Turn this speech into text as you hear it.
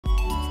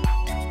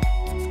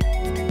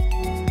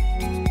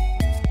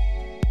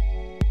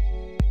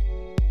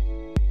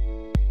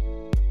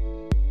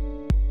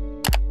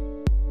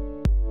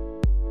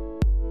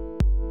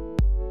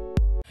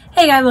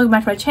Hey guys, welcome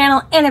back to my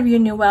channel, and if you're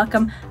new,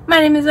 welcome. My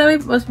name is Zoe,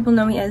 but most people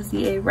know me as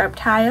the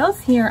Reptiles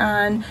here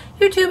on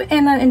YouTube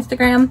and on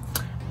Instagram.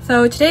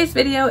 So today's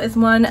video is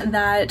one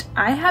that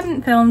I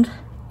haven't filmed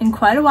in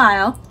quite a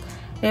while.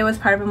 It was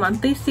part of a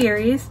monthly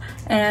series,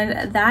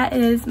 and that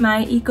is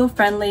my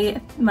eco-friendly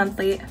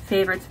monthly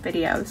favorites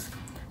videos.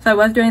 So I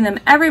was doing them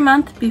every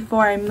month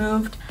before I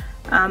moved,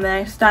 and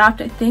I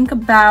stopped I think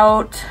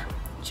about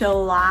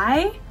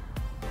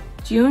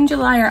June,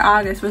 July, or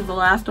August was the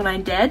last one I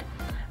did.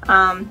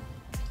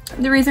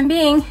 The reason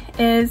being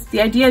is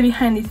the idea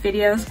behind these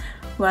videos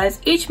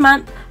was each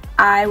month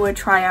I would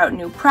try out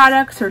new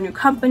products or new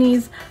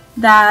companies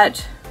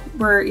that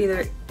were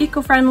either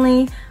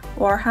eco-friendly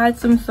or had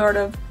some sort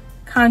of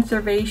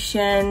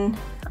conservation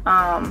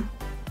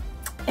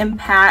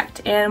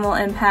impact, animal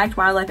impact,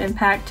 wildlife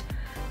impact,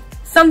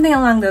 something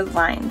along those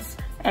lines.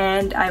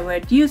 And I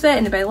would use it,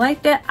 and if I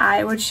liked it,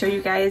 I would show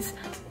you guys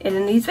it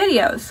in these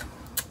videos.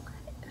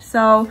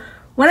 So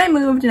when I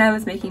moved and I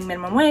was making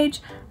minimum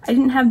wage, I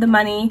didn't have the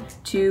money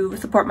to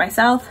support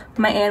myself,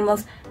 my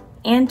animals,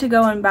 and to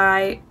go and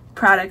buy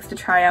products to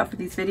try out for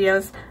these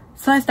videos,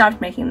 so I stopped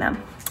making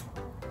them.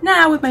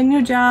 Now with my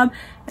new job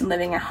and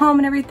living at home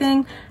and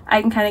everything, I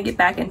can kind of get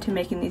back into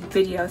making these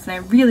videos, and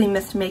I really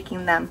missed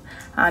making them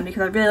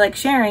because I really like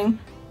sharing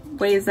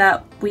ways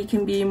that we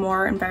can be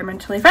more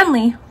environmentally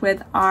friendly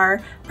with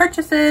our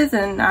purchases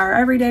and our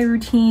everyday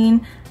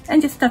routine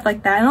and just stuff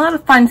like that, and a lot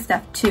of fun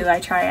stuff too I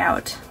try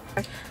out.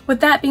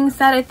 With that being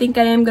said, I think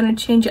I am going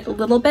to change it a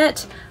little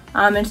bit.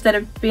 Instead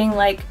of being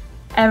like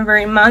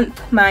every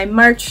month my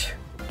March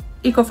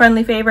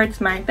eco-friendly favorites,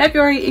 my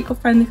February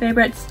eco-friendly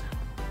favorites,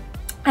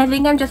 I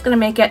think I'm just going to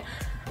make it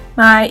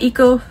my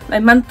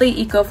monthly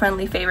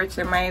eco-friendly favorites,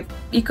 or my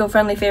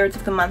eco-friendly favorites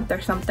of the month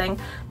or something.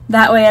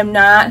 That way I'm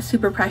not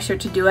super pressured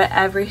to do it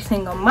every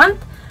single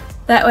month.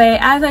 That way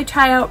as I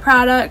try out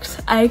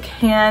products, I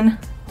can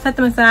set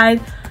them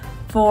aside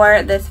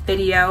for this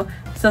video.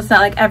 So it's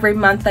not like every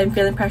month I'm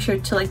feeling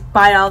pressured to like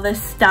buy all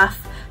this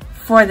stuff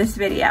for this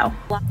video.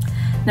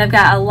 And I've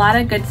got a lot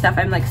of good stuff.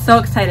 I'm like so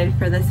excited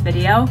for this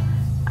video.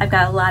 I've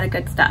got a lot of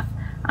good stuff.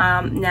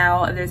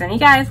 Now if there's any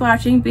guys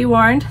watching, be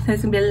warned,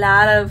 there's gonna be a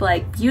lot of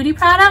like beauty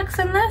products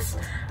in this.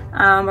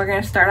 We're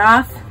gonna start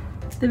off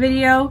the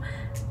video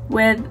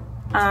with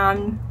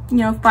you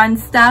know, fun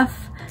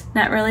stuff,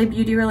 not really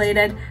beauty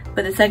related,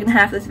 but the second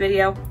half of this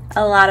video,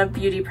 a lot of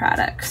beauty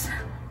products.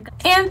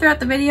 And throughout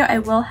the video, I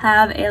will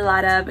have a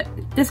lot of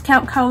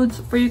discount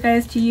codes for you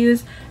guys to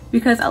use,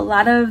 because a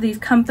lot of these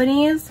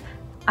companies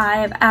I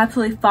have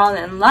absolutely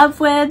fallen in love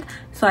with.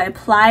 So I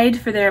applied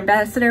for their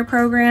ambassador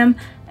program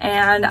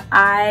and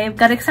I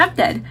got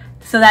accepted.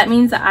 So that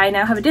means that I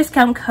now have a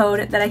discount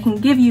code that I can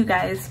give you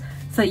guys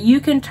so that you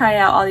can try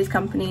out all these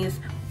companies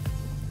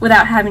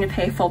without having to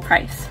pay full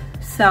price.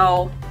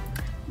 So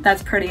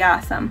that's pretty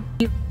awesome.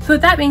 So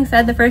with that being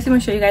said, the first thing I'm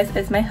going to show you guys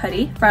is my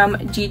hoodie from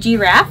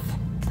𝘎𝙪𝙨.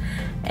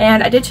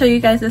 And I did show you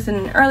guys this in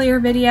an earlier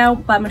video,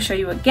 but I'm going to show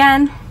you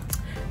again.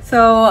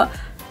 So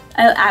I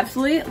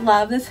absolutely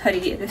love this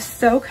hoodie. It is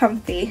so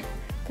comfy.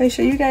 If I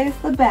show you guys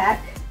the back,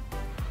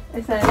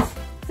 it says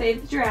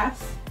Save the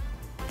Giraffes.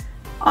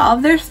 All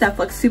of their stuff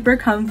looks super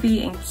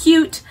comfy and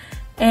cute,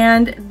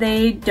 and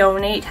they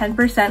donate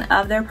 10%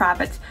 of their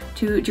profits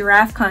to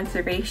giraffe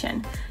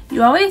conservation.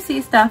 You always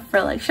see stuff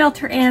for like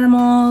shelter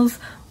animals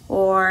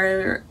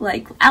or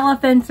like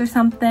elephants or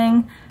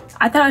something.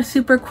 I thought it was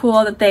super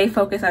cool that they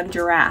focus on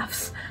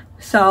giraffes.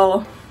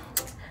 So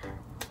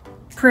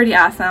pretty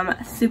awesome,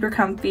 super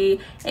comfy.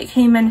 It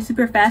came in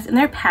super fast, and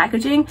their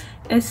packaging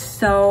is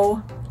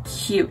so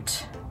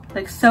cute,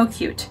 like so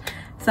cute.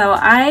 So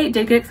I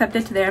did get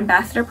accepted to their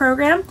ambassador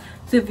program.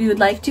 So if you would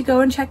like to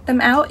go and check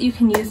them out, you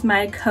can use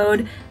my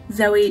code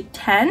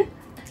Zoe10,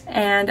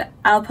 and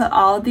I'll put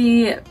all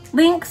the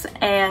links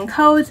and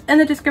codes in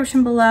the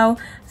description below.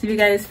 So if you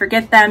guys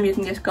forget them, you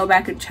can just go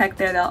back and check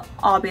there. They'll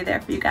all be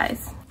there for you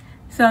guys.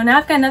 So now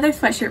I've got another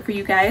sweatshirt for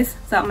you guys,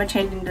 so I'm going to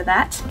change into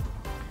that.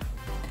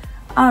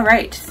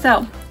 Alright,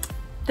 so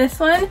this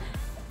one,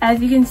 as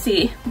you can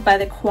see by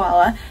the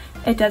koala,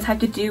 it does have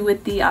to do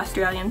with the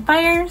Australian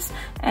fires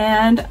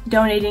and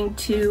donating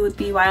to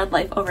the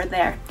wildlife over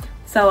there.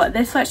 So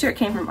this sweatshirt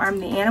came from Arm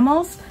the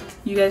Animals.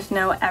 You guys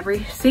know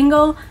every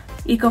single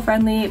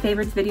eco-friendly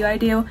favorites video I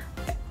do,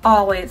 I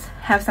always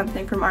have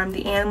something from Arm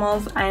the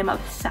Animals. I am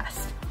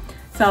obsessed.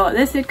 So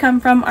this did come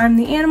from Arm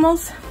the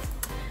Animals.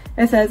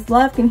 It says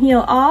love can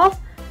heal all,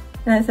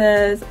 and it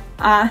says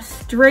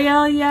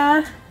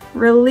Australia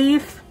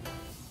Relief,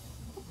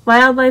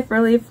 Wildlife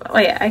Relief. Oh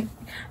yeah,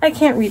 I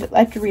can't read it. I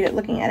have to read it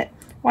looking at it.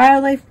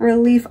 Wildlife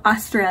Relief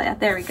Australia.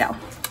 There we go.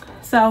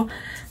 So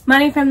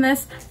money from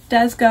this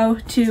does go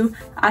to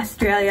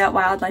Australia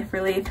Wildlife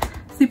Relief.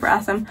 Super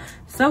awesome,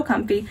 so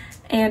comfy.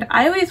 And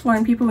I always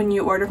warn people when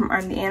you order from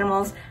Arm the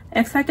Animals,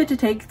 expect it to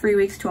take 3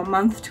 weeks to a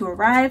month to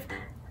arrive.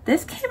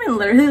 This came in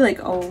literally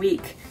like a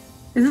week.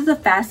 This is the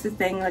fastest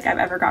thing like I've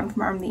ever gotten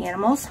from Arm the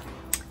Animals.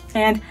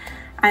 And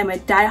I'm a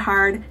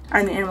die-hard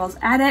Arm the Animals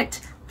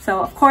addict, so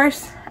of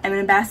course I'm an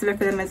ambassador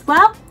for them as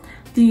well.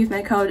 You use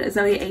my code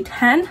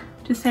Zoe10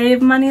 to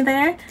save money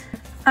there.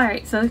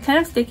 Alright, so kind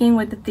of sticking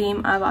with the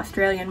theme of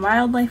Australian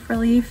wildlife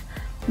relief,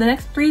 the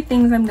next three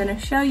things I'm going to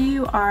show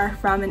you are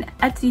from an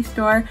Etsy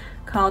store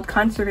called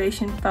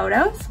Conservation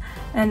Photos,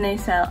 and they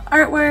sell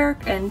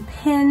artwork and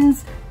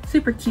pins,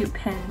 super cute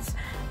pins.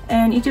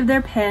 And each of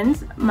their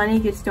pins, money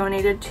gets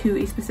donated to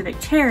a specific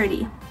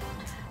charity.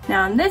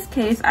 Now in this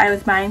case, I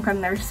was buying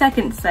from their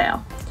second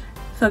sale.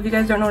 So if you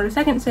guys don't know what a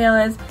second sale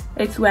is,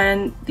 it's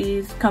when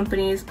these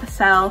companies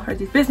sell, or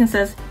these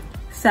businesses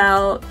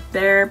sell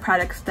their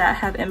products that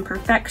have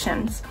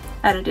imperfections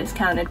at a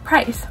discounted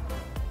price.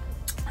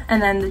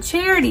 And then the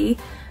charity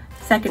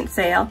second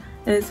sale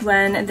is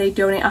when they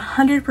donate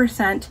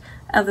 100%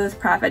 of those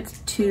profits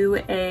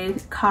to a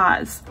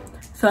cause.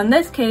 So in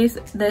this case,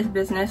 this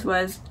business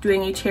was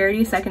doing a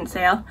charity second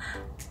sale.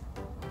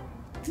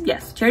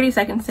 Yes, charity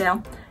second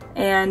sale,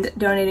 and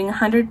donating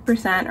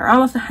 100% or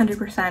almost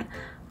 100%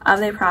 of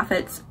their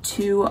profits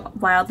to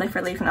wildlife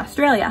relief in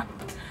Australia.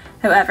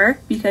 However,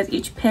 because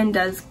each pin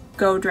does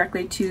go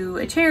directly to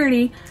a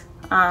charity,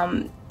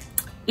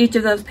 each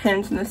of those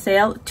pins in the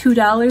sale,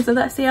 $2 of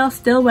that sale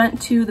still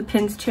went to the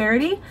pin's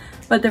charity,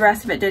 but the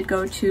rest of it did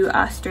go to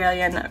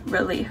Australian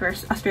relief, or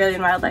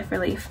Australian wildlife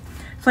relief.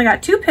 So I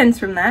got 2 pins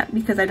from that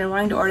because I've been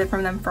wanting to order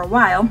from them for a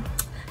while.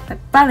 I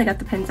finally got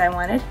the pins I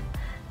wanted.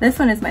 This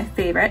one is my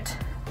favorite.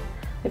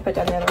 Let me put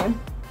down the other one.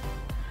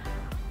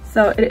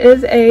 So it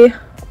is a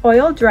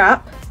oil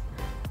drop,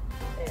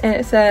 and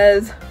it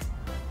says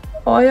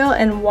oil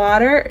and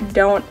water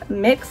don't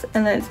mix,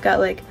 and then it's got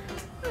like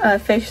a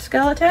fish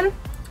skeleton,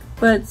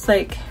 but it's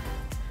like,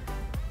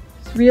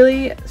 it's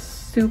really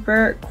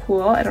super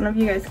cool. I don't know if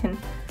you guys can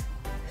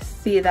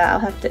see that. I'll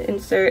have to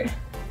insert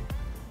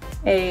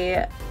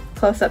a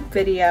close-up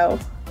video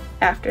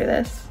after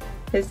this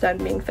is done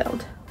being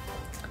filled.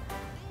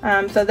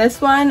 So this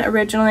one,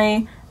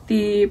 originally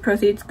the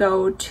proceeds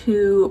go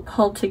to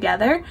Pull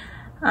Together.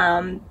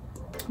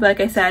 Like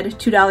I said,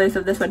 $2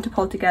 of this went to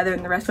Pull Together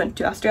and the rest went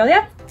to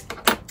Australia.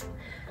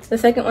 The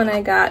second one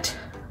I got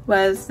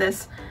was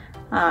this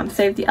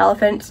Save the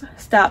Elephants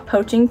Stop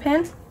Poaching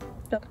pin.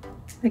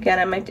 Again,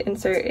 I might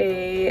insert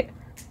a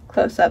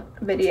close-up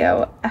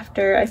video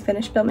after I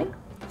finish filming.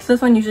 So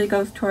this one usually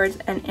goes towards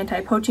an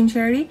anti-poaching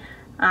charity,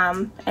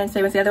 and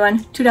same as the other one,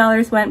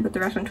 $2 went, but the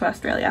rest went to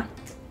Australia.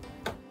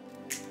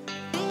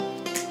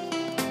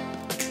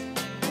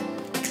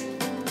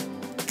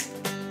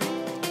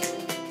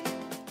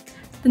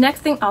 The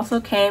next thing also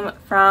came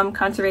from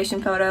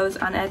Conservation Photos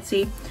on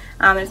Etsy.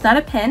 It's not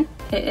a pin,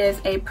 it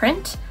is a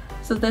print.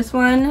 So this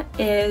one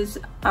is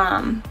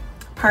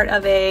part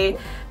of a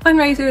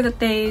fundraiser that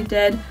they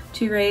did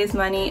to raise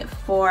money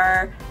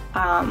for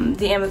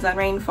the Amazon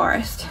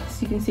rainforest.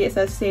 So you can see it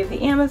says Save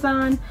the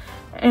Amazon,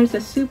 and it's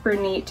just super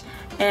neat.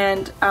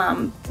 And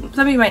some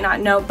of you might not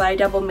know, but I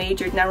double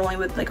majored not only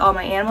with like all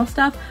my animal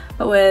stuff,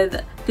 but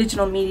with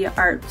digital media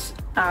arts,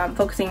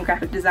 focusing on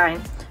graphic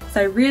design. So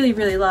I really,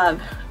 really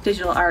love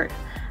digital art,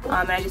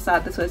 and I just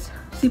thought this was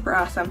super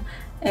awesome.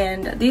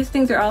 And these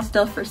things are all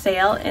still for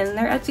sale in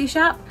their Etsy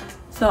shop,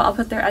 so I'll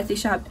put their Etsy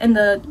shop in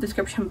the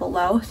description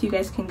below so you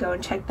guys can go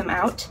and check them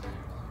out,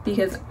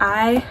 because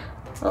I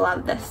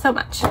love this so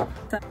much. So,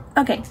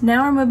 okay,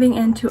 now we're moving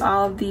into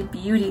all of the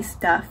beauty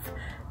stuff.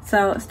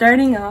 So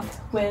starting off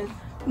with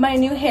my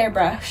new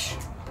hairbrush.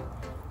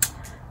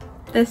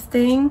 This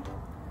thing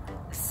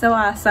is so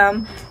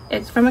awesome.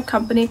 It's from a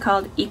company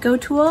called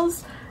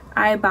EcoTools.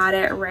 I bought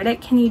it right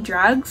at Kinney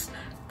Drugs.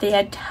 They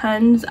had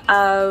tons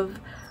of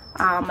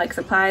like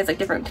supplies, like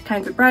different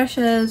kinds of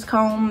brushes,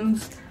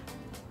 combs,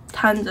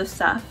 tons of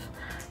stuff.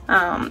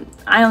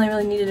 I only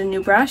really needed a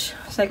new brush,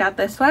 so I got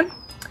this one.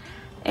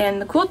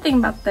 And the cool thing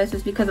about this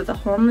is because of the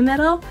hole in the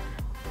middle,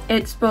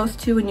 it's supposed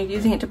to, when you're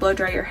using it to blow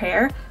dry your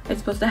hair, it's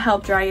supposed to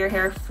help dry your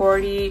hair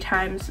 44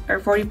 times,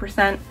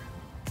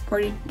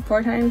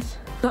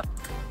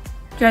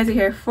 dries your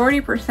hair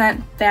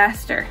 40%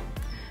 faster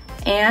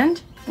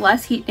and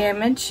less heat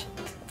damage,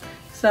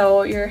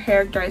 so your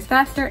hair dries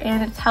faster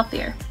and it's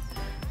healthier.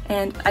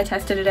 And I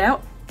tested it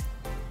out.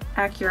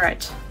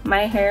 Accurate.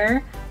 My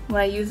hair, when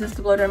I use this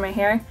to blow dry my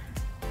hair,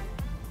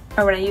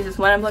 or when I use this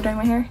when I'm blow drying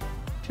my hair,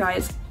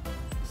 dries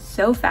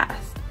so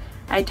fast.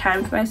 I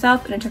timed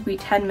myself and it took me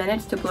 10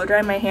 minutes to blow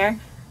dry my hair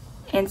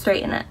and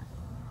straighten it.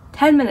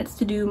 10 minutes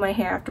to do my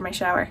hair after my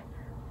shower.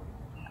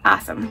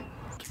 Awesome.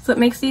 So what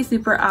makes these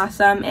super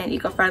awesome and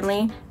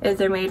eco-friendly is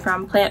they're made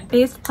from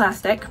plant-based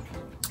plastic,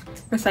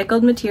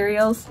 recycled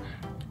materials,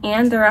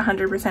 and they're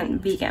 100%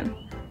 vegan.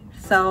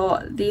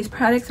 So these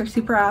products are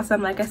super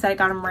awesome. Like I said, I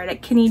got them right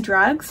at Kinney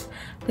Drugs.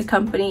 The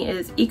company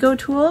is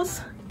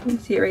EcoTools. You can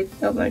see it right,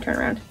 oh, let me turn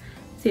around.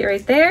 See it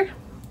right there?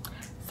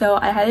 So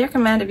I highly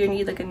recommend if you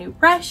need like a new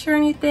brush or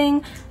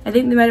anything. I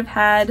think they might have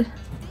had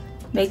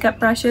makeup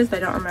brushes, but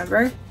I don't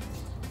remember.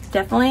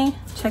 Definitely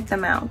check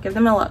them out, give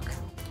them a look.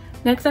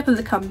 Next up is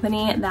a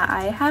company that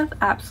I have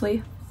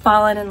absolutely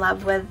fallen in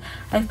love with.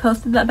 I've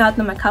posted about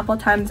them a couple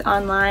times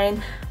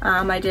online.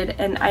 I did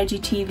an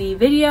IGTV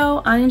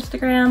video on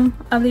Instagram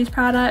of these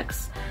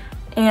products,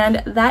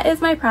 and that is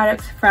my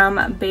products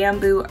from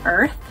Bamboo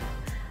Earth.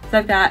 So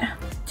I've got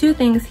 2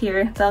 things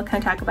here that I'll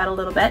kind of talk about a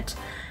little bit.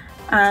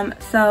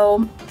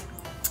 So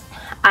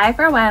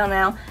for a while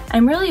now,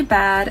 I'm really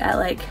bad at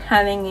like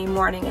having a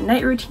morning and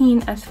night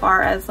routine as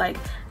far as like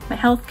my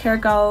healthcare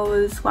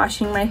goes,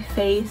 washing my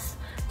face,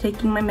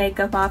 taking my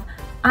makeup off.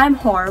 I'm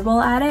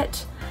horrible at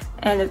it,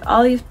 and there's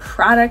all these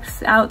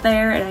products out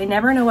there and I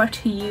never know what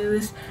to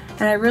use,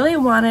 and I really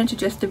wanted to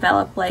just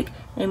develop like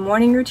a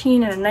morning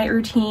routine and a night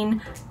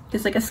routine,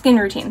 just like a skin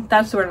routine.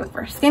 That's the word I look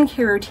for,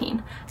 skincare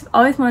routine. I've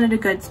always wanted a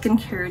good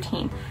skincare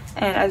routine,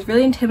 and I was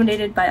really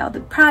intimidated by all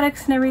the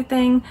products and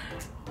everything,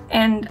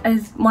 and I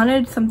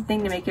wanted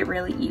something to make it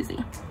really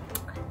easy.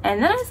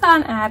 And then I saw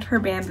an ad for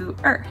Bamboo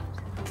Earth.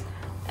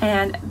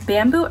 And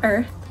Bamboo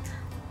Earth,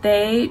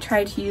 they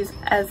try to use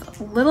as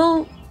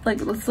little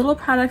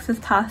products as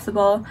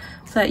possible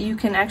so that you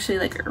can actually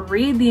like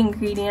read the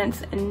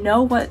ingredients and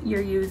know what you're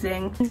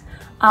using.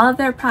 All of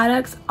their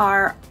products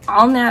are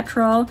all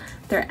natural,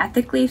 they're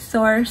ethically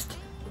sourced,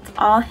 it's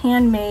all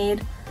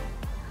handmade,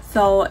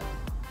 so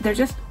they're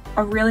just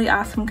a really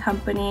awesome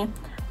company.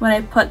 When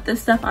I put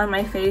this stuff on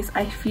my face,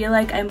 I feel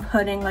like I'm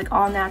putting like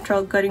all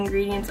natural good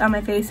ingredients on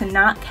my face and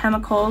not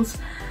chemicals.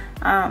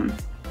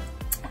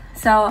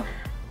 So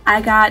I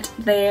got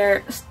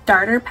their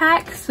starter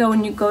pack. So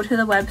when you go to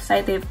the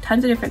website, they have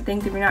tons of different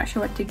things. If you're not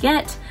sure what to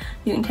get,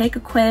 you can take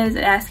a quiz.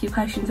 It asks you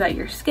questions about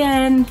your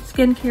skin,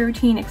 skincare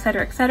routine,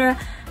 etc., etc.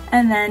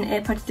 And then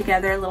it puts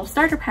together a little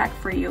starter pack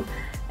for you.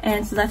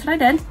 And so that's what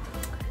I did.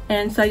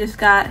 And so I just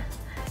got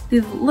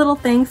these little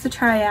things to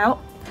try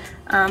out.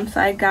 So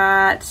I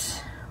got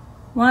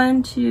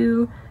 1,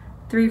 2,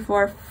 3,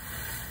 4,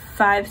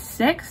 5,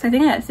 6. I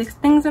think I had 6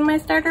 things in my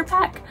starter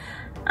pack.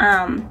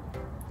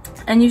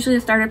 And usually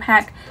a starter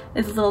pack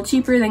is a little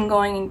cheaper than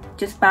going and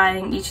just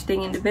buying each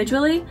thing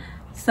individually.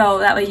 So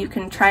that way you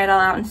can try it all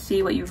out and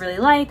see what you really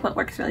like, what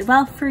works really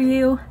well for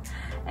you.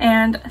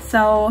 And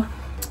so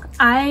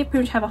I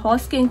pretty much have a whole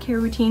skincare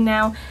routine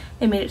now.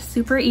 It made it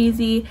super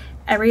easy.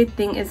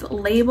 Everything is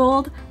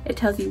labeled. It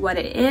tells you what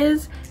it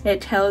is.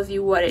 It tells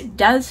you what it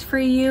does for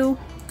you.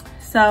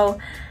 So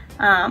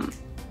I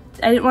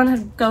didn't want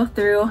to go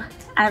through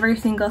every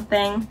single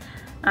thing.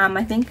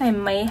 I think I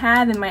may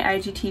have in my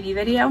IGTV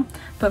video,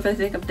 but for the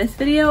sake of this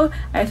video,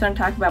 I just want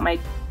to talk about my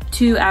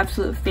 2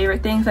 absolute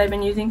favorite things I've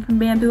been using from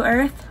Bamboo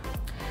Earth.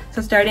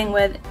 So starting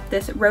with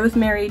this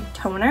rosemary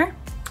toner.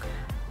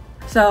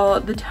 So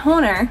the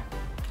toner,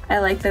 I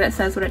like that it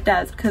says what it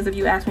does, because if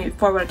you asked me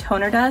before what a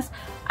toner does,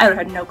 I would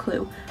have had no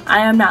clue. I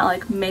am not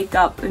like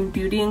makeup and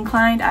beauty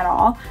inclined at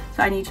all,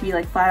 so I need to be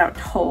like flat out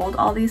told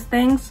all these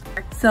things.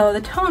 So the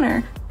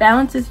toner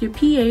balances your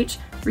pH,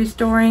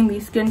 restoring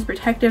the skin's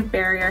protective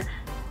barrier,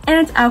 and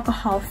it's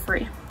alcohol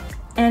free,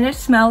 and it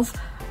smells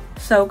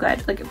so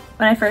good. Like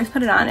when I first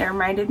put it on, it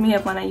reminded me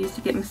of when I used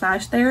to get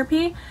massage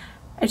therapy.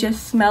 It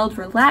just smelled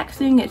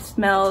relaxing, it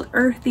smelled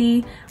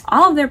earthy.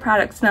 All of their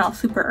products smell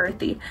super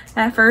earthy.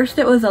 At first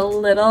it was a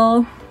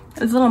little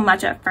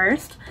much at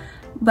first,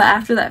 but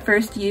after that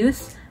first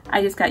use,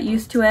 I just got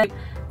used to it.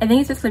 I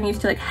think it's just I'm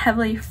used to like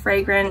heavily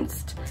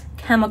fragranced,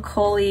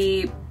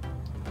 chemical-y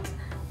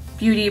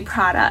beauty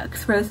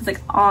products, where this is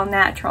like all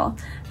natural.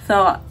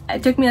 So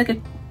it took me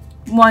like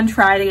one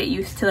try to get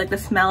used to like the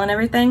smell and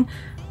everything,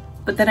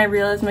 but then I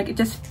realized like it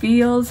just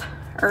feels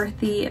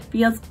earthy, it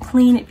feels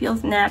clean, it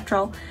feels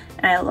natural,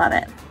 and I love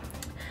it.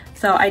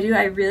 So I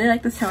really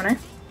like this toner.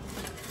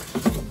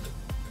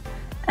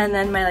 And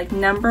then my like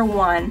number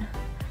 1,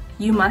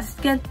 you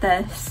must get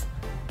this,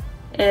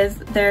 is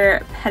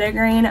their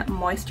Petitgrain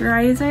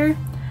moisturizer.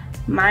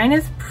 Mine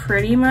is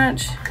pretty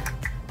much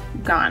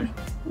gone.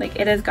 Like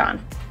it is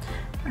gone.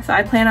 So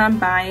I plan on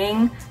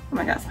buying, oh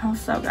my god, it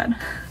smells so good.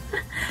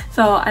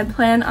 So I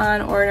plan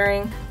on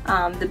ordering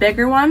the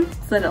bigger one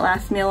so that it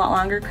lasts me a lot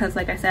longer, because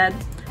like I said,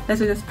 this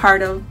was just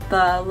part of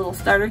the little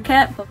starter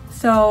kit.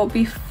 So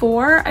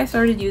before I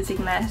started using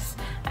this,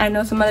 I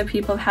know some other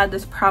people have had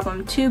this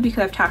problem too,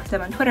 because I've talked to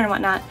them on Twitter and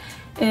whatnot,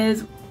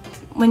 is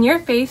when your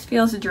face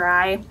feels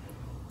dry,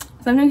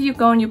 sometimes you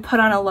go and you put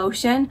on a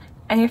lotion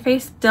and your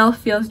face still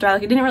feels dry,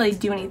 like it didn't really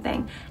do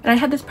anything. And I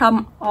had this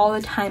problem all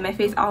the time. My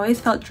face always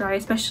felt dry,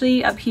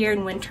 especially up here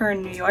in winter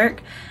in New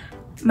York.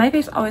 My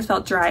face always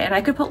felt dry, and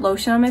I could put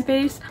lotion on my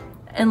face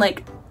and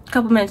like a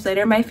couple minutes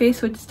later my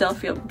face would still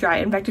feel dry.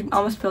 In fact, it'd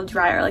almost feel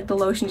drier, like the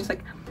lotion just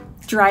like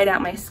dried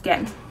out my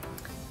skin.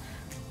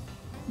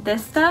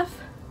 This stuff,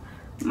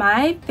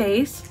 my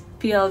face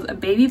feels a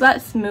baby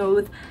butt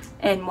smooth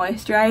and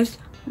moisturized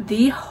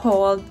the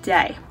whole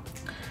day.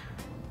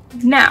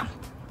 Now,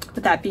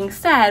 with that being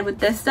said, with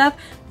this stuff,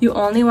 you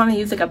only want to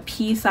use like a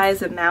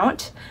pea-sized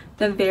amount.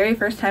 The very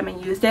first time I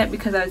used it,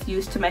 because I was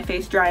used to my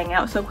face drying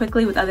out so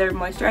quickly with other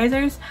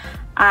moisturizers,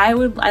 I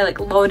like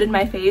loaded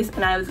my face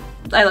and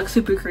I looked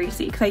super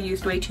greasy because I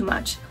used way too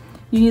much.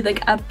 You need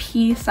like a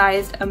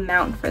pea-sized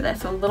amount for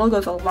this, so a little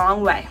goes a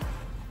long way.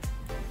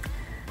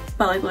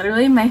 But like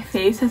literally my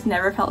face has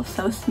never felt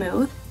so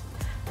smooth,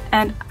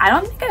 and I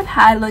don't think I've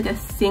had like a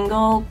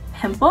single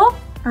pimple,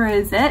 or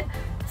is it,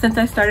 since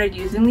I started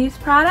using these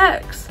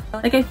products.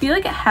 Like I feel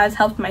like it has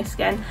helped my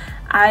skin.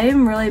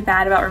 I'm really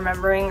bad about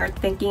remembering or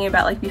thinking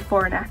about like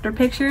before and after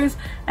pictures.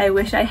 I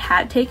wish I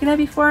had taken a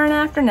before and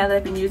after now that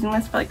I've been using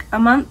this for like a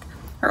month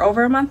or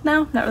over a month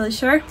now, not really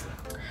sure.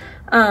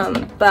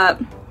 But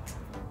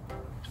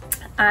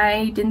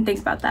I didn't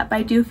think about that. But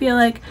I do feel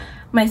like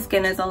my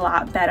skin is a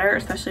lot better,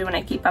 especially when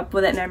I keep up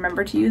with it and I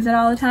remember to use it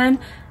all the time.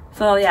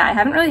 So yeah, I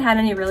haven't really had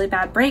any really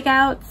bad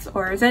breakouts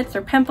or zits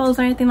or pimples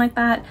or anything like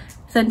that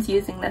since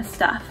using this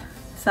stuff.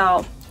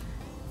 So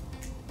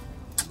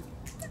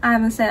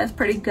I'm gonna say that's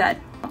pretty good.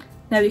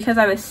 Now, because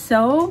I was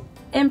so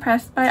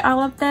impressed by all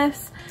of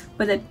this,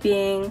 with it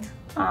being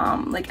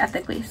like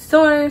ethically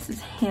sourced,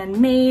 it's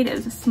handmade, it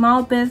was a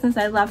small business.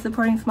 I love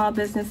supporting small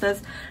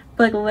businesses,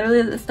 but like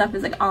literally this stuff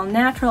is like all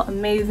natural,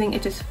 amazing.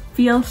 It just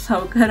feels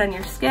so good on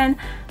your skin.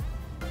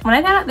 When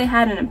I found out they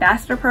had an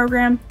ambassador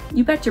program,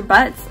 you bet your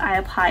butts I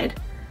applied.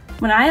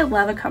 When I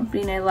love a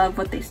company and I love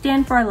what they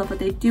stand for, I love what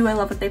they do, I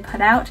love what they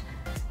put out,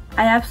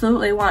 I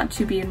absolutely want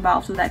to be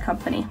involved with that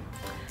company.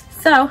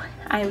 So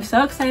I am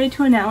so excited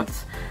to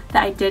announce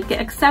that I did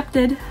get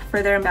accepted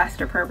for their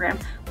ambassador program,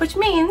 which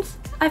means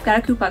I've got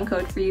a coupon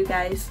code for you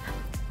guys.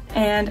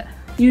 And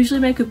usually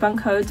my coupon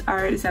codes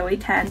are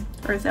𝘬𝙀10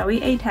 or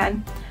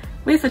𝘬𝙀10.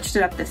 We switched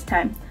it up this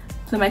time.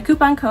 So my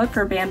coupon code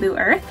for Bamboo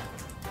Earth,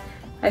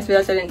 I just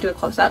realized I didn't do a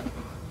close-up.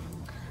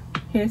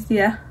 Here's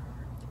the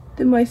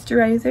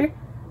moisturizer.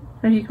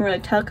 I don't know if you can really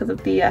tell because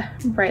of the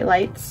bright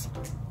lights.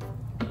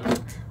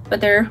 But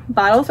their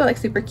bottles are like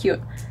super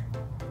cute.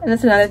 And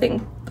that's another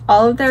thing.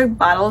 All of their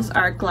bottles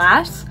are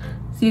glass,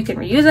 so you can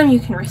reuse them, you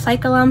can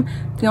recycle them.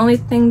 The only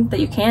thing that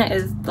you can't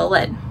is the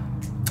lid.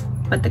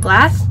 But the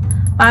glass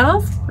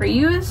bottles,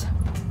 reuse,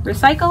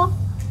 recycle,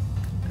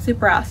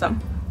 super awesome.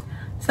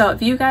 So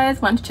if you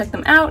guys want to check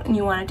them out and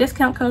you want a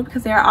discount code,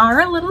 because they are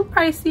a little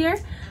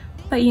pricier,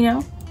 but you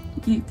know,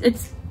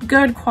 it's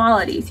good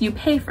quality, so you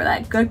pay for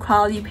that. Good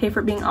quality, you pay for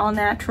it being all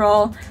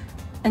natural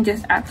and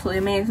just absolutely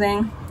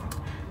amazing.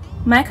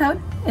 My code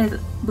is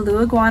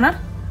Blue Iguana,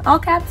 all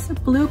caps,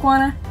 Blue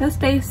Iguana, no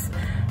space,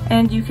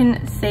 and you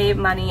can save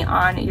money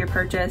on your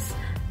purchase.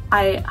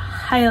 I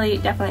highly,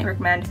 definitely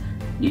recommend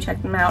you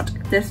check them out.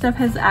 This stuff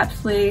has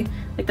absolutely,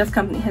 like, this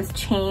company has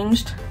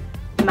changed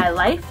my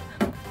life.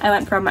 I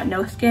went from a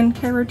no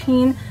skincare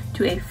routine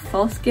to a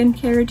full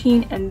skincare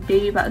routine and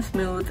baby butt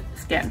smooth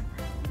skin.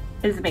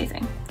 It is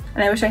amazing.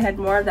 And I wish I had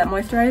more of that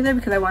moisturizer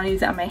because I want to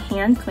use it on my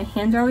hands. My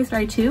hands are always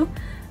dry too.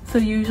 So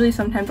usually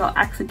sometimes I'll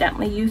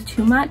accidentally use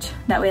too much.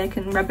 That way I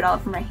can rub it all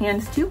over my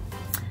hands too.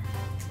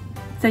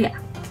 So yeah.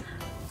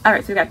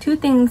 Alright, so we've got two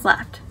things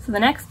left. So the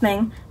next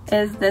thing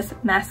is this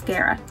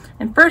mascara.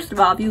 And first of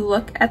all, if you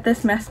look at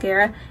this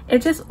mascara,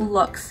 it just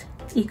looks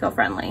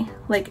eco-friendly.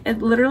 Like, it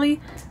literally,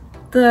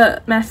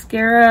 the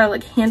mascara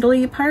like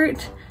handly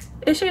part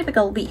is shaped like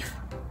a leaf.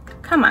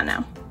 Come on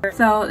now.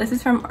 So this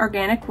is from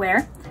Organic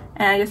Wear,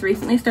 and I just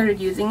recently started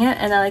using it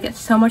and I like it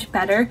so much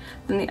better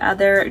than the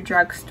other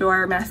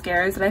drugstore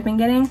mascaras that I've been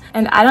getting.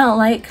 And I don't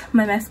like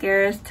my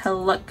mascaras to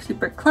look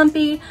super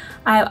clumpy.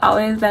 I've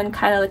always been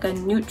kind of like a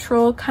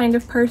neutral kind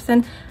of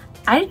person.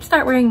 I didn't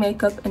start wearing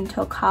makeup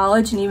until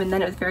college, and even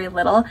then it was very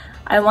little.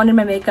 I wanted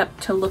my makeup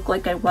to look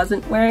like I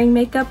wasn't wearing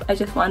makeup. I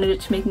just wanted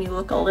it to make me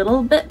look a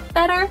little bit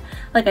better.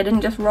 Like I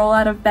didn't just roll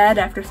out of bed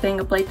after staying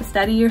up late to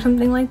study or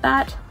something like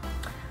that.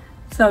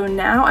 So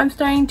now I'm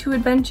starting to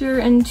adventure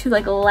into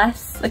like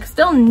less, like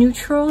still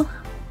neutral,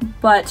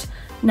 but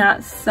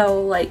not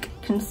so like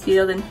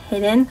concealed and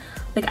hidden.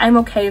 Like I'm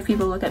okay if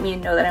people look at me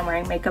and know that I'm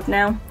wearing makeup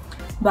now,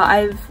 but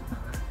I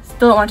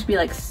still don't want to be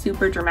like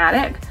super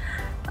dramatic.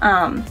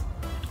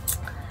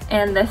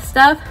 And this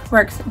stuff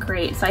works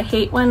great. So I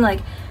hate when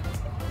like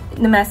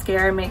the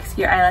mascara makes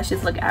your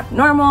eyelashes look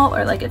abnormal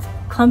or like it's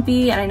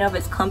clumpy, and I know if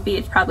it's clumpy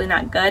it's probably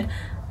not good,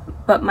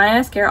 but my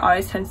mascara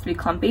always tends to be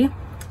clumpy.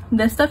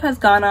 This stuff has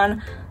gone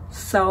on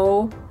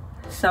so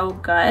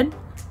good,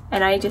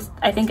 and I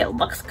think it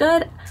looks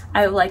good.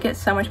 I like it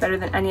so much better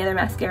than any other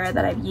mascara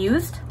that I've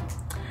used.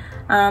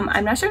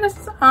 I'm not sure if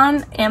this is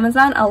on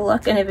Amazon. I'll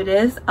look, and if it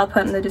is, I'll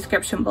put it in the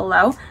description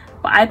below.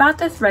 But I bought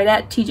this right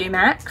at TJ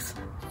Maxx.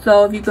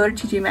 So if you go to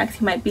TJ Maxx,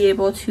 you might be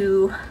able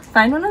to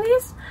find one of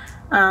these.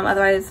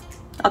 Otherwise,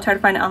 I'll try to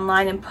find it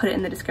online and put it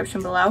in the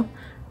description below.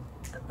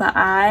 But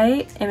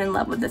I am in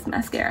love with this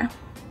mascara.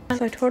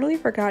 So I totally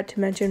forgot to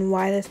mention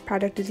why this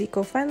product is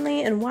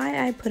eco-friendly and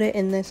why I put it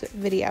in this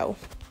video.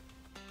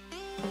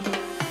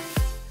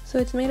 So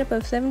it's made up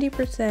of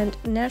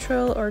 70%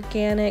 natural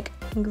organic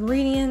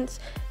ingredients.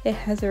 It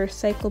has a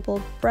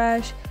recyclable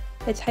brush.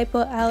 It's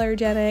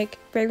hypoallergenic,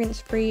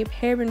 fragrance-free,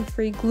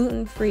 paraben-free,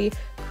 gluten-free,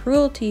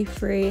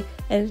 cruelty-free,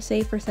 and it's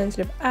safe for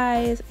sensitive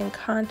eyes and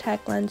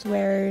contact lens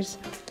wearers.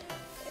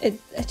 It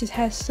just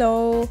has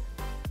so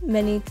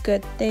many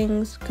good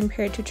things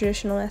compared to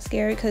traditional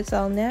mascara because it's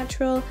all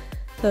natural.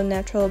 So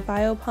natural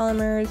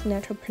biopolymers,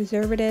 natural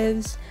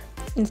preservatives,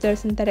 instead of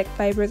synthetic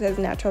fibers, it has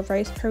natural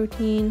rice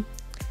protein.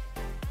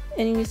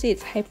 And you can see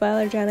it's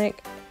hypoallergenic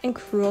and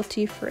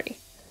cruelty-free.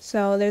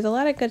 So there's a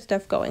lot of good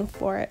stuff going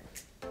for it.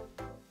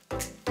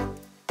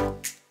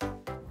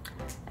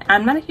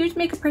 I'm not a huge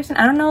makeup person.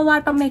 I don't know a lot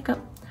about makeup,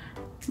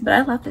 but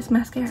I love this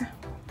mascara.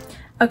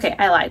 Okay,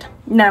 I lied.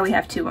 Now we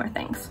have two more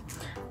things.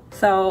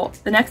 So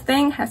the next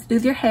thing has to do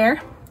with your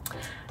hair.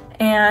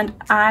 And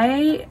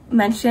I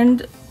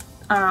mentioned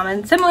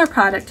a similar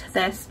product to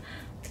this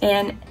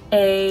in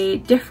a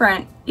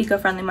different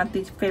eco-friendly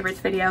monthly favorites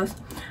videos.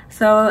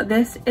 So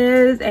this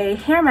is a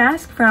hair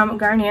mask from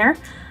Garnier.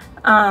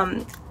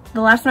 The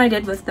last one I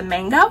did was the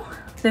mango.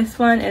 This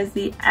one is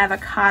the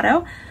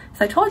avocado.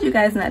 So I told you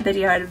guys in that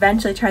video I'd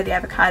eventually try the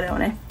avocado,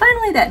 and I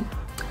finally did.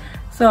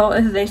 So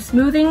this is a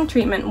smoothing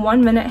treatment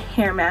 1-minute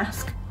hair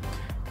mask,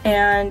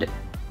 and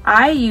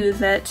I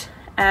use it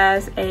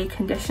as a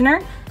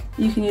conditioner.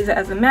 You can use it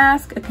as a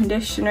mask, a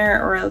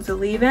conditioner, or as a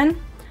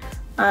leave-in.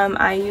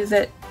 I use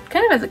it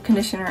kind of as a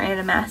conditioner and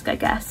a mask, I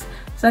guess.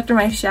 So after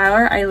my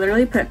shower, I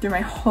literally put it through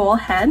my whole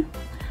head,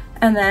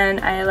 and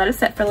then I let it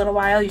sit for a little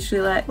while,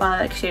 usually while I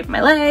like shave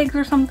my legs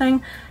or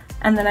something,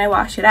 and then I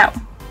wash it out.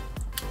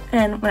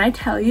 And when I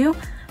tell you,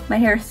 my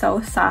hair is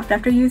so soft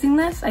after using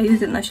this. I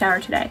used it in the shower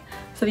today.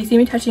 So if you see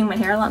me touching my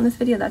hair a lot in this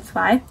video, that's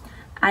why.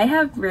 I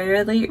have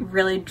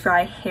really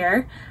dry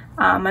hair.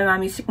 My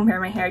mom used to compare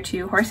my hair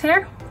to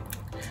horsehair.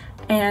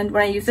 And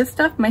when I use this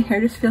stuff, my hair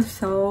just feels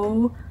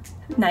so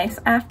nice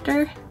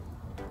after.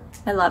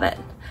 I love it.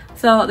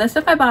 So this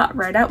stuff I bought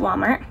right at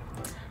Walmart.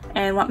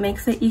 And what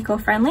makes it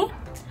eco-friendly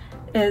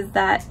is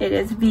that it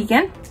is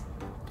vegan.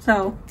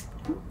 So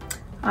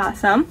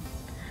awesome.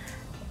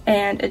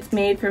 And it's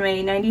made from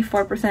a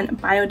 94%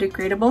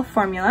 biodegradable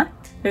formula.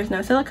 There's no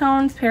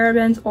silicones,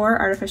 parabens, or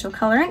artificial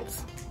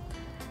colorants.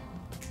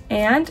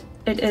 And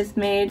it is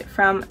made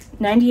from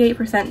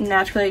 98%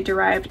 naturally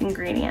derived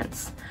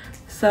ingredients.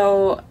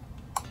 So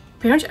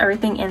pretty much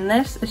everything in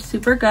this is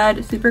super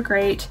good, super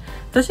great,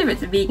 especially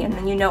if it's vegan,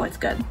 then you know it's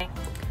good.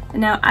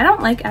 And now, I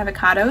don't like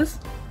avocados,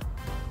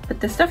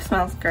 but this stuff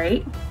smells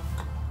great.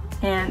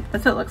 And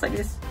that's what it looks like.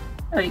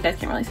 Oh, you guys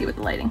can't really see with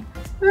the lighting.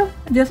 Well,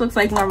 it just looks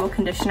like normal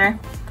conditioner.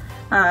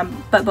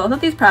 But both of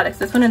these products,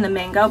 this one and the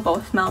mango,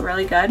 both smell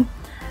really good.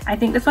 I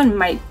think this one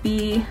might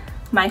be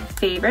my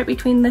favorite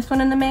between this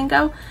one and the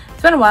mango.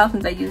 It's been a while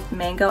since I used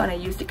mango, and I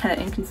used it kind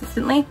of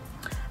inconsistently.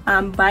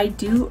 But I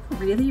do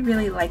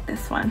really like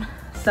this one.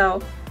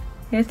 So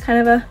here's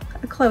kind of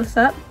a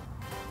close-up.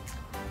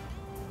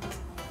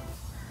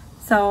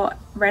 So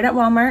right at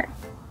Walmart,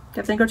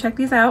 definitely go check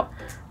these out.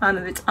 If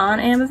it's on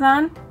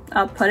Amazon,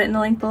 I'll put it in the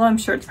link below. I'm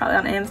sure it's probably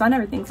on Amazon.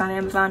 Everything's on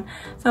Amazon.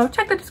 So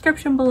check the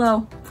description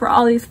below for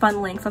all these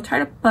fun links. I'll try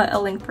to put a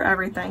link for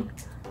everything.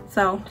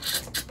 So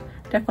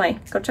definitely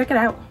go check it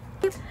out.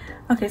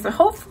 Okay, so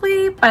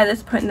hopefully by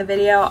this point in the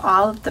video,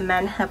 all of the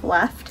men have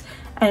left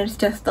and it's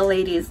just the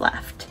ladies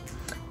left.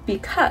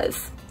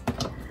 Because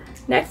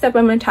next up,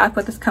 I'm going to talk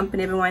about this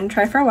company I've been wanting to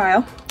try for a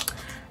while.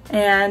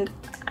 And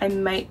I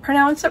might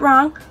pronounce it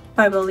wrong,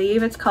 but I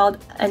believe it's called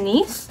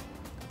Anise.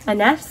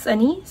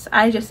 Anise.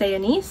 I just say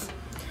Anise.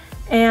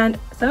 And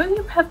some of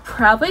you have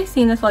probably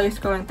seen this while you're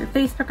scrolling through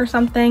Facebook or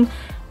something,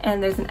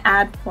 and there's an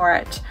ad for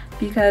it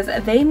because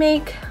they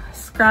make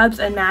scrubs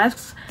and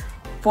masks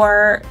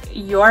for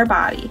your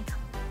body.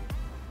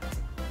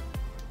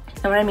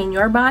 And when I mean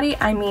your body,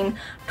 I mean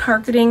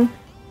targeting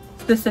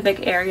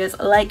specific areas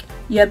like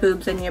your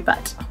boobs and your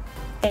butt.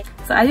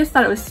 So I just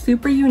thought it was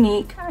super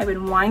unique. I've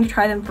been wanting to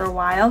try them for a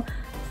while,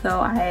 so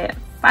I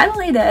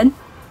finally did.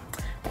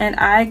 And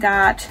I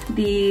got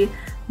the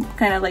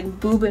kind of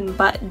like boob and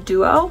butt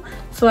duo.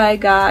 So I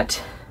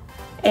got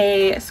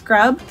a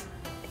scrub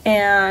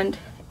and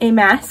a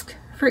mask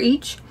for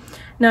each.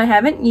 Now I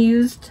haven't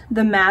used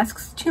the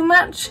masks too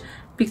much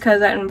because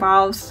that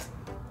involves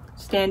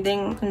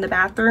standing in the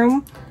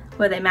bathroom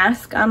with a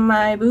mask on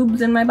my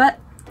boobs and my butt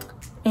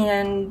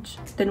and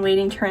then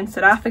waiting to rinse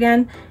it off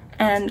again.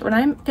 And when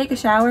I take a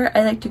shower,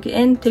 I like to get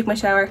in, take my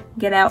shower,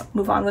 get out,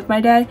 move on with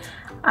my day.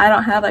 I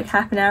don't have like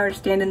half an hour to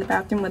stand in the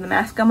bathroom with a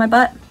mask on my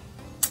butt.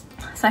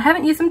 So I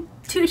haven't used them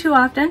too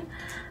often.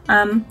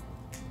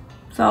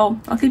 So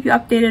I'll keep you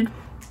updated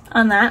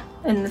on that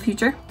in the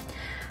future.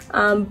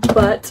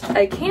 But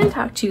I can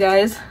talk to you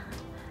guys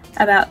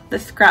about the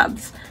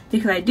scrubs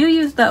because I do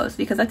use those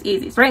because that's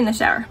easy. It's right in the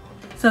shower.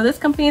 So this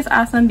company is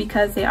awesome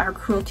because they are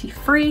cruelty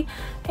free,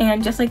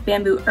 and just like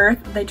Bamboo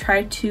Earth, they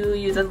try to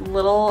use as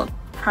little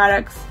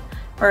products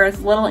or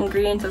as little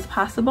ingredients as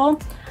possible.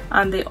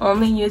 They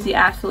only use the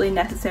absolutely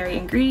necessary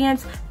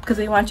ingredients because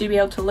they want you to be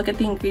able to look at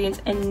the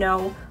ingredients and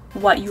know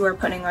what you are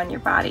putting on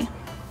your body.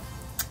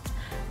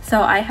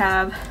 So I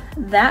have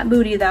that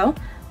booty though,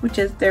 which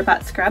is their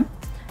butt scrub,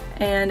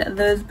 and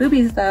those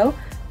boobies though,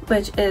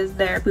 which is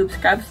their boob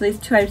scrub. So these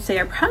two I would say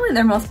are probably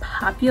their most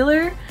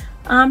popular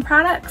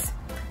products,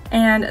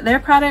 and their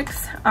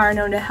products are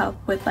known to help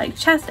with like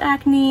chest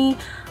acne.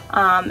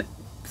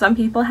 Some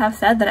people have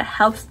said that it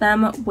helps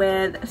them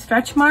with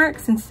stretch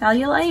marks and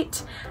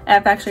cellulite.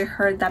 I've actually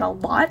heard that a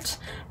lot,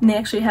 and they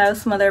actually have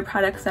some other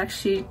products that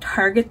actually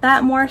target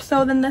that more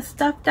so than this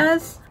stuff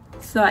does.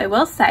 So I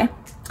will say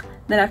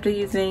that after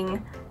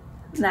using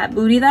that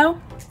booty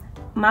though,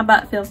 my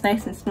butt feels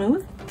nice and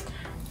smooth.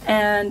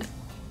 And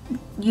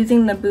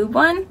using the boob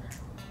one,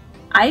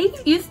 I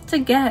used to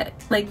get,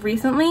 like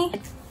recently,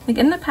 like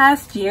in the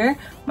past year,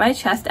 my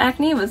chest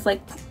acne was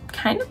like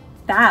kind of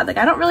bad. Like,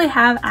 I don't really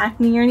have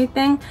acne or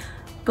anything,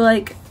 but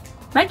like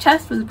my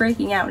chest was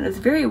breaking out and it was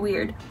very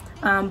weird.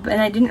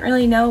 And I didn't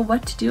really know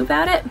what to do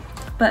about it.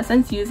 But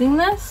since using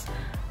this,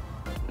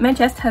 my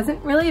chest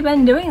hasn't really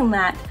been doing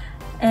that.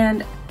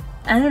 And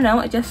I don't know,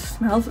 it just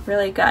smells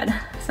really good.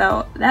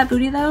 So that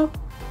booty though,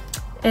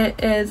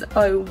 it is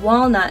a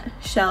walnut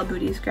shell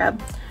booty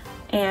scrub,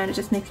 and it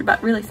just makes your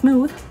butt really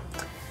smooth.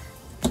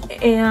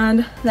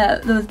 And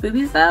those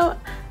boobies though,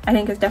 I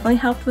think has definitely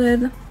helped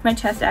with my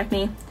chest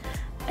acne,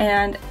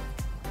 and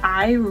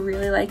I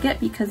really like it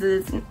because it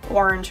is an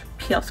orange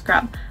peel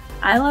scrub.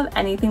 I love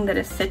anything that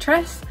is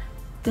citrus.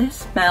 This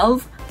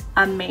smells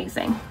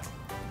amazing.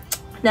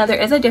 Now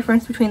there is a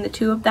difference between the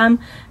two of them,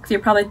 because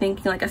you're probably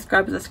thinking like a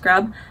scrub is a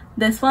scrub.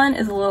 This one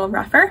is a little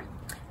rougher,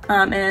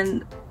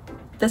 and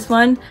this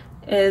one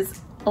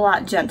is a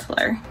lot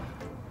gentler.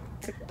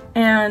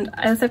 And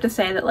I just have to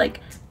say that like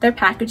their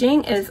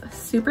packaging is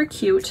super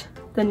cute.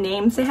 The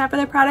names they have for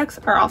their products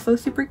are also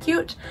super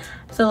cute.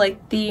 So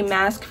like the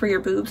mask for your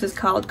boobs is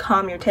called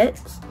Calm Your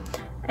Tits,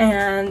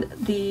 and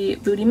the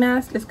booty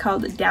mask is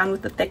called Down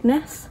with the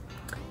Thickness.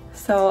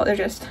 So they're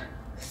just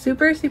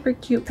super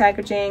cute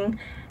packaging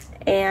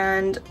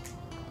and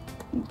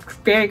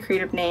very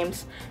creative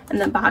names. And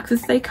the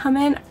boxes they come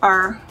in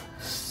are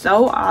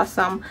so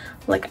awesome.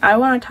 Like, I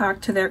want to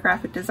talk to their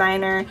graphic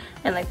designer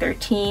and like their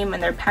team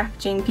and their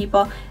packaging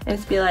people and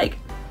just be like,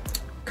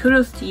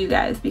 kudos to you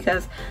guys,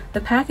 because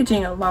the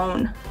packaging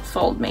alone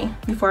sold me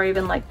before I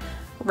even like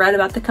read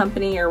about the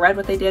company or read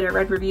what they did or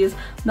read reviews.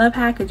 The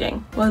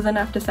packaging was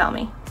enough to sell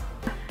me.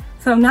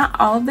 So not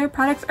all of their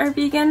products are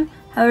vegan,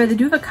 however they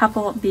do have a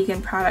couple of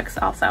vegan products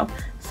also.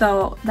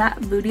 So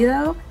that booty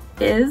though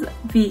is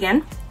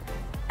vegan,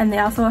 and they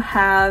also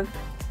have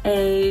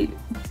a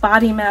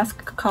body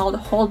mask called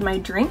Hold My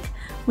Drink,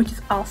 which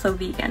is also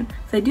vegan.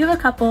 So they do have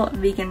a couple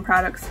vegan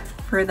products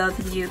for those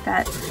of you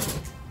that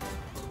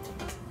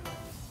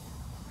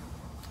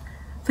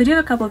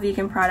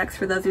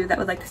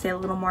would like to stay a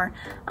little more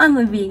on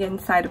the vegan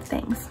side of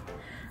things.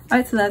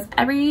 Alright, so that's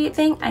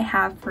everything I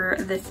have for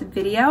this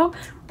video.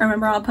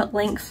 Remember, I'll put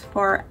links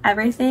for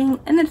everything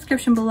in the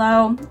description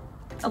below,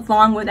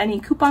 along with any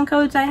coupon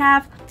codes I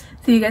have.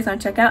 So you guys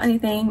want to check out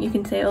anything, you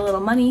can save a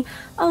little money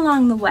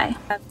along the way.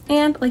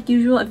 And like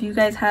usual, if you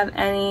guys have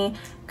any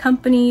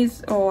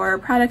companies or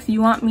products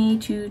you want me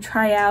to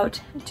try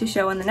out to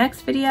show in the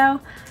next video,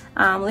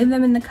 leave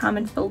them in the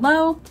comments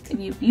below. If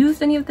you've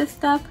used any of this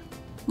stuff,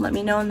 let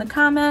me know in the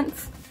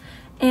comments.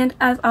 And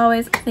as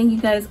always, thank you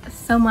guys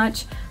so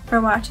much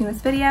for watching this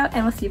video,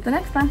 and we'll see you for the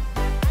next one.